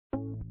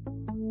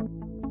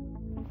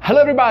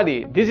Hello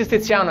everybody, this is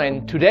Tiziano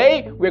and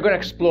today we're going to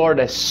explore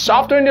the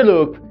software in the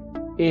loop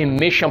in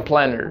Mission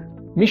Planner.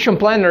 Mission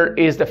Planner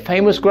is the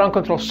famous ground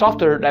control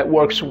software that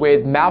works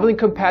with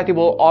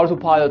Maven-compatible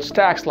Ardupilot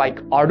stacks like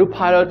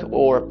Ardupilot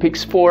or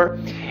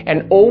Pix4,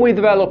 and OE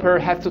developer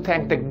have to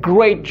thank the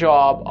great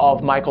job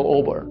of Michael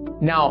Ober.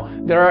 Now,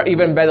 there are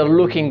even better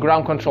looking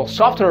ground control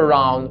software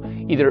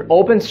around, either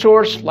open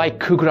source like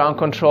Ground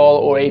Control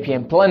or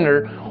APM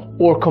Planner,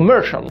 or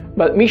commercial,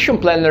 but Mission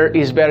Planner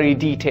is very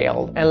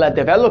detailed and let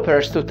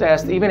developers to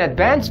test even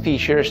advanced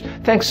features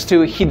thanks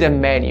to hidden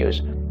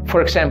menus.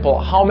 For example,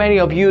 how many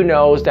of you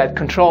knows that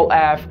Control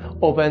F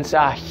opens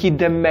a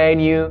hidden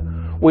menu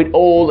with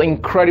all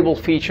incredible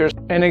features?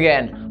 And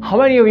again, how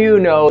many of you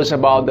knows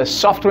about the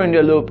Software in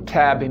the Loop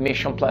tab in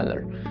Mission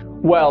Planner?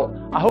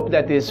 Well, I hope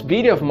that this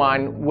video of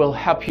mine will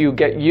help you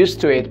get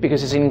used to it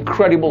because it's an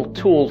incredible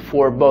tool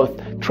for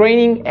both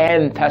training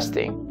and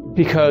testing.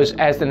 Because,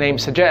 as the name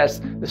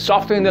suggests, the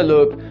software in the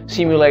loop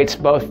simulates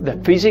both the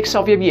physics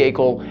of your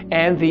vehicle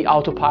and the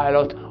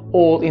autopilot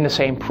all in the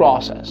same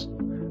process.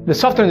 The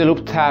Software in the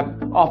Loop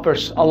tab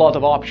offers a lot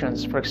of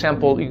options. For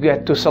example, you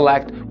get to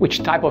select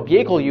which type of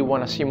vehicle you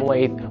want to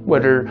simulate,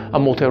 whether a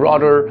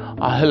multi-rotor,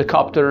 a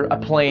helicopter, a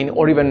plane,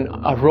 or even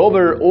a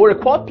rover or a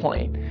quad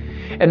plane.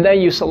 And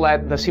then you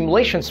select the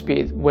simulation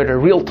speed, whether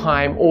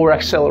real-time or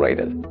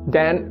accelerated.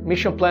 Then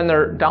Mission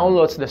Planner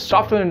downloads the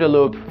software in the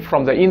loop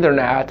from the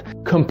internet,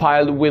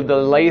 compiled with the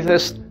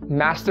latest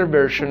master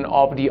version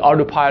of the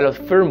Ardupilot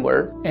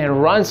firmware,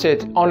 and runs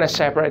it on a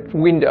separate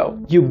window.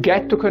 You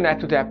get to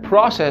connect to that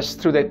process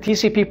through the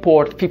TCP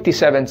port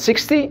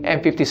 5760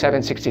 and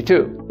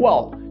 5762.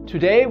 Well,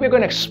 today we're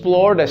going to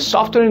explore the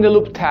Software in the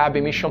Loop tab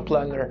in Mission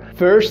Planner,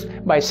 first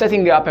by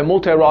setting up a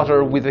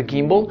multi-rotor with a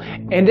gimbal,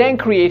 and then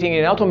creating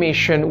an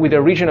automation with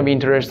a region of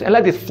interest and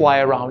let it fly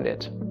around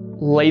it.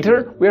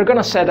 Later, we're going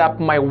to set up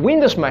my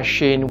Windows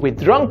machine with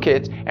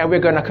DroneKit, and we're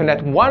going to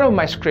connect one of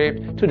my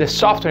scripts to the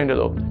Software in the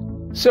Loop.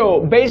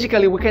 So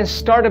basically, we can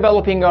start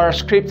developing our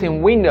script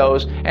in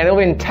Windows and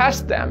even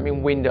test them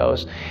in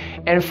Windows,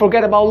 and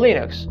forget about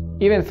Linux,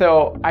 even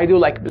though I do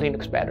like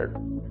Linux better.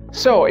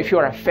 So if you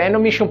are a fan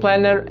of Mission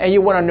Planner and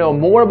you want to know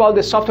more about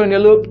the Software in the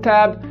Loop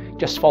tab,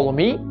 just follow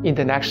me in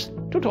the next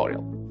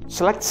tutorial.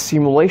 Select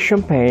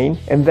Simulation pane,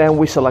 and then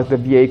we select the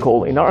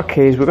vehicle. In our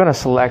case, we're going to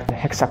select the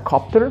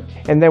hexacopter,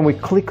 and then we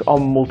click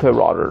on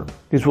multi-rotor.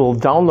 This will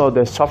download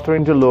the Software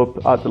in the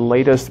Loop at the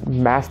latest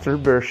master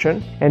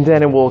version, and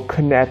then it will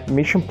connect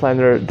Mission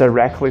Planner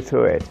directly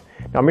to it.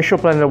 Now, Mission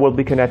Planner will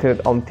be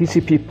connected on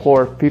TCP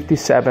port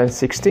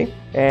 5760,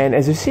 and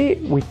as you see,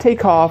 we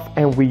take off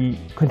and we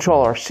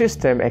control our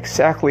system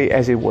exactly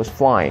as it was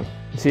flying.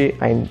 See,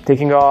 I'm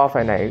taking off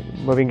and I'm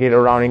moving it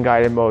around in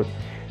guided mode.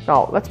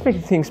 Now, let's make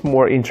things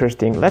more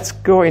interesting. Let's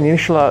go in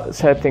initial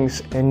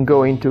settings and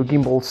go into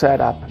gimbal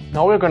setup.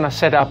 Now we're going to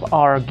set up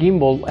our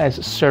gimbal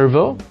as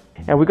servo,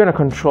 and we're going to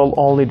control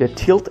only the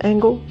tilt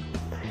angle.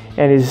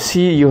 And as you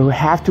see, you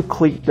have to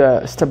click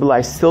the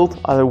stabilize tilt,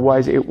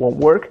 otherwise it won't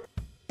work.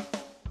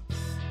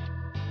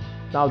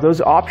 Now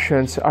those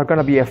options are going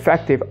to be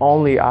effective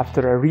only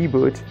after a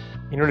reboot.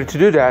 In order to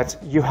do that,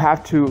 you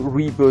have to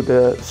reboot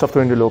the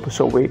Software in the Loop.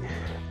 So we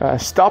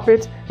stop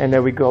it, and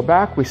then we go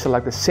back, we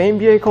select the same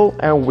vehicle,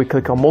 and we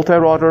click on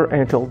multi-rotor,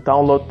 and it will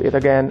download it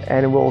again,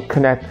 and it will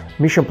connect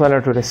Mission Planner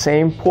to the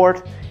same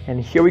port,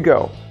 and here we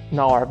go.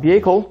 Now our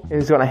vehicle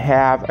is going to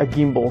have a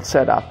gimbal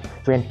setup.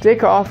 So we can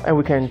take off, and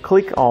we can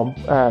click on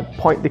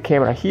point the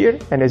camera here,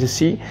 and as you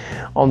see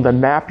on the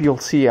map, you'll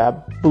see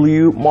a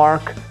blue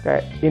mark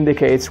that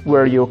indicates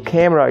where your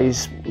camera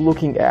is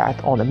looking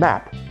at on the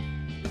map.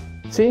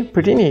 See,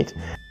 pretty neat.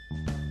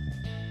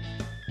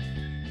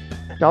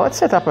 Now let's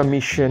set up a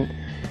mission,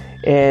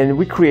 and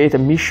we create a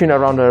mission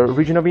around a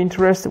region of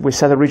interest. We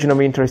set a region of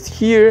interest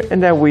here,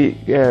 and then we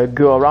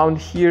go around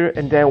here,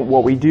 and then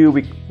what we do,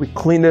 we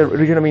clean the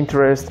region of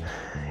interest,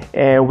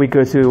 and we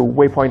go to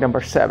waypoint number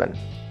 7.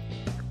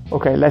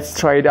 Okay, let's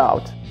try it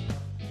out.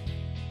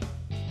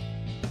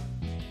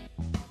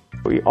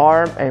 We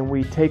arm and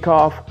we take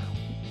off,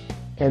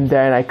 and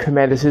then I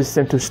command the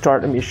system to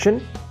start the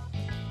mission.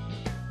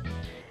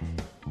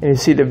 And you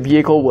see the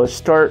vehicle will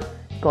start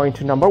going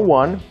to number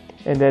 1.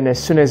 And then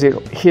as soon as it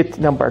hit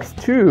number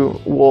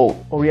 2,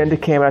 we'll orient the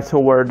camera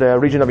toward the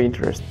region of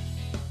interest.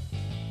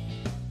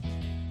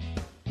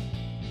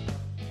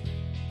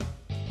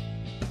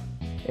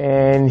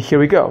 And here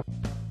we go.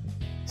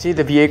 See,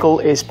 the vehicle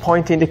is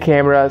pointing the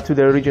camera to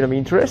the region of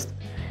interest,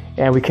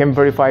 and we can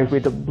verify it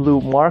with the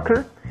blue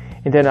marker.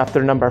 And then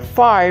after number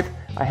 5,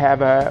 I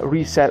have a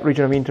reset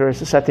region of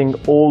interest, setting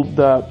all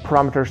the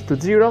parameters to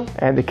 0,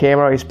 and the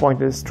camera is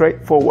pointed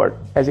straight forward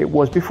as it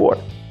was before.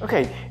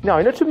 Okay, now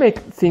in order to make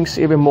things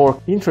even more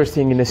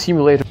interesting in the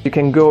simulator, you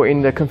can go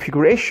in the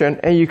configuration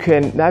and you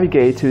can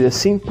navigate to the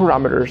sync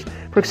parameters.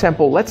 For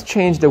example, let's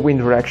change the wind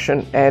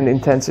direction and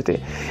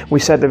intensity. We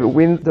set the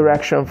wind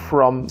direction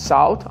from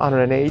south,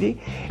 180,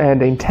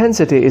 and the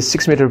intensity is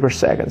 6 meters per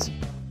second.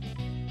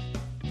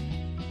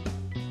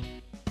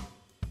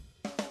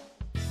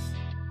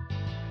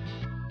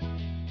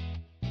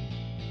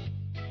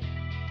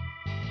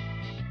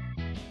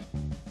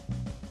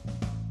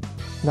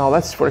 Now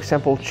let's, for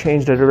example,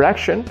 change the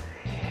direction,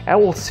 and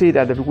we'll see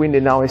that the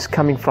wind now is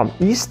coming from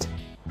east.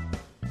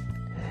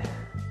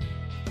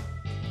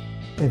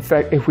 In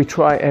fact, if we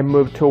try and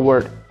move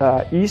toward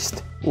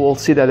east, we'll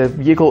see that the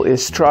vehicle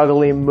is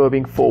struggling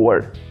moving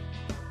forward.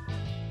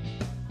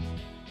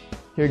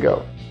 Here you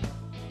go.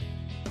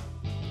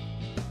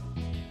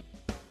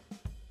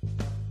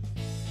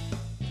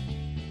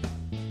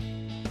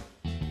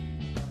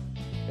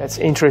 That's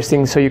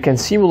interesting, so you can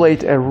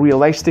simulate a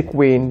realistic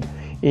wind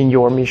in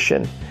your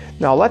mission.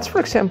 Now let's, for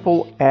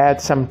example, add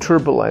some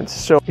turbulence,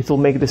 so it will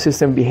make the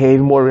system behave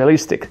more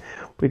realistic.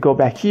 We go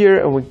back here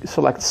and we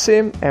select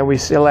Sim, and we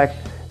select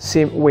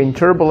Sim Wind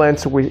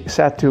Turbulence, we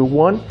set to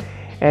 1,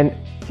 and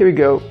here we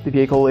go, the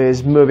vehicle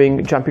is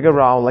moving, jumping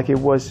around like it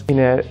was in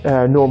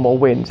a normal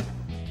wind.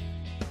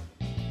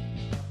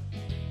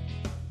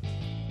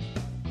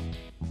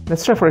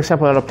 Let's try, for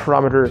example, another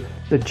parameter,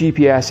 the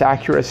GPS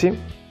accuracy.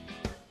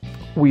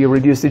 We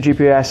reduce the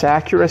GPS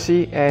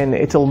accuracy and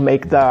it'll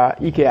make the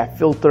EKF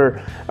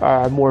filter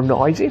more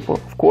noisy,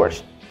 of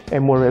course,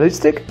 and more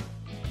realistic.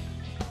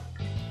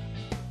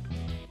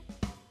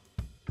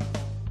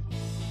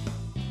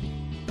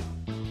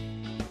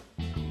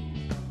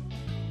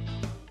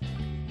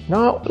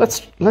 Now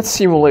let's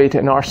simulate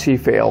an RC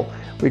fail.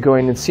 We go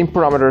in Sim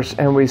Parameters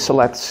and we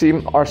select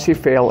Sim RC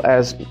Fail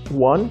as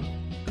 1.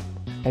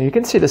 And you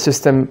can see the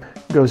system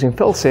goes in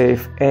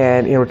failsafe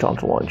and in return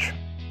to launch.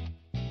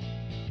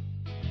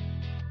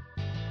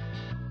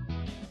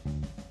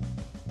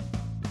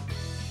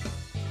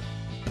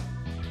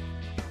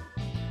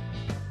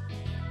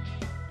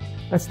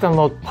 Let's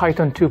download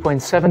Python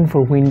 2.7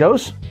 for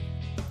Windows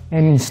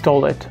and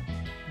install it.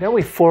 Then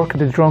we fork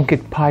the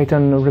DroneKit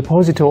Python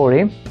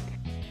repository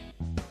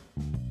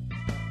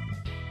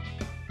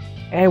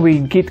and we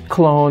git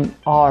clone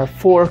our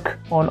fork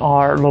on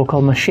our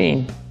local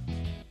machine.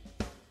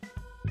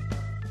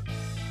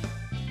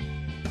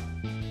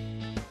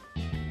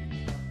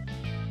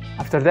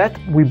 After that,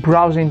 we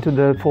browse into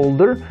the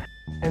folder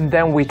and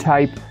then we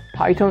type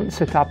Python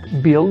setup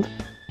build,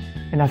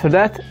 and after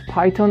that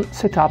Python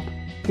setup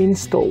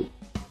install.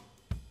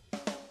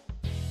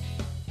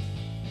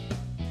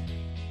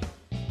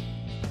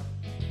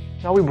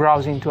 Now we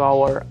browse into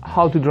our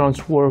How to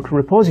Drones Work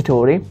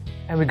repository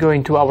and we go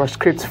into our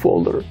scripts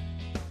folder.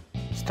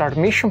 Start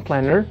Mission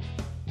Planner,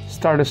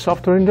 start a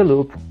software in the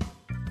loop.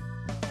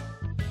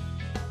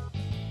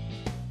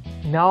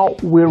 Now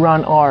we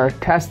run our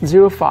test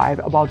 05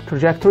 about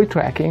trajectory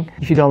tracking.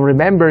 If you don't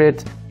remember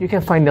it, you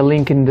can find the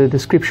link in the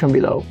description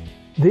below.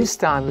 This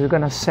time we're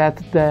gonna set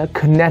the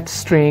canet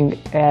string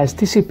as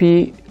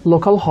TCP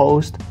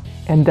localhost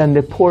and then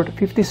the port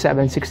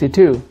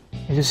 5762.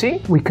 As you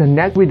see, we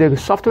connect with the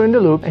software in the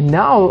loop, and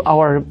now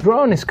our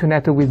drone is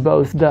connected with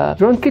both the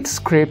DroneKit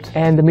script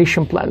and the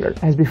mission planner.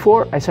 As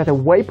before, I set a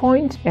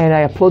waypoint and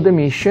I upload the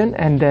mission,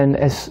 and then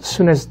as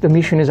soon as the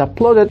mission is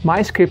uploaded,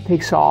 my script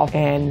takes off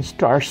and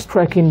starts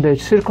tracking the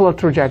circular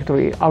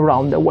trajectory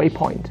around the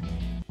waypoint.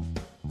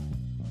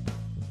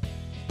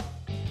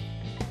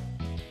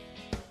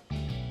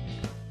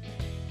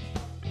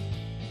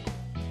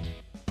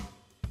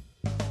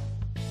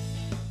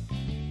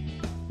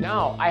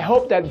 Now, I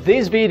hope that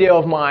this video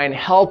of mine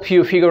helped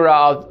you figure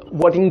out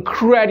what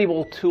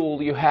incredible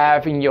tool you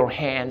have in your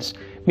hands.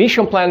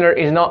 Mission Planner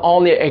is not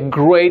only a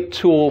great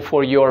tool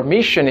for your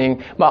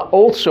missioning, but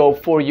also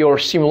for your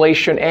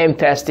simulation and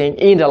testing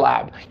in the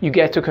lab. You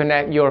get to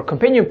connect your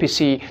companion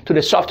PC to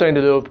the software in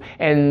the loop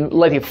and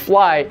let it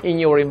fly in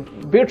your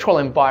virtual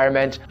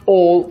environment,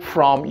 all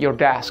from your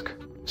desk.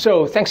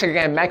 So thanks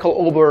again, Michael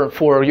Ober,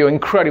 for your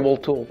incredible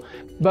tool.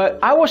 But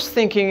I was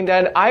thinking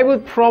that I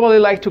would probably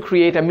like to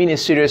create a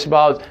mini-series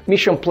about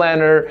Mission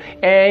Planner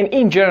and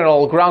in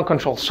general ground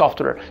control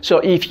software. So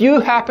if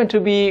you happen to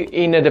be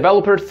in a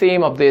developer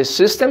team of these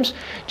systems,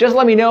 just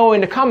let me know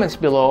in the comments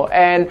below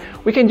and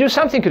we can do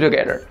something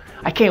together.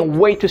 I can't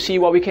wait to see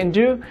what we can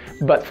do,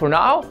 but for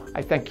now,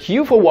 I thank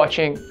you for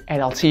watching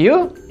and I'll see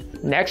you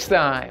next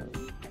time.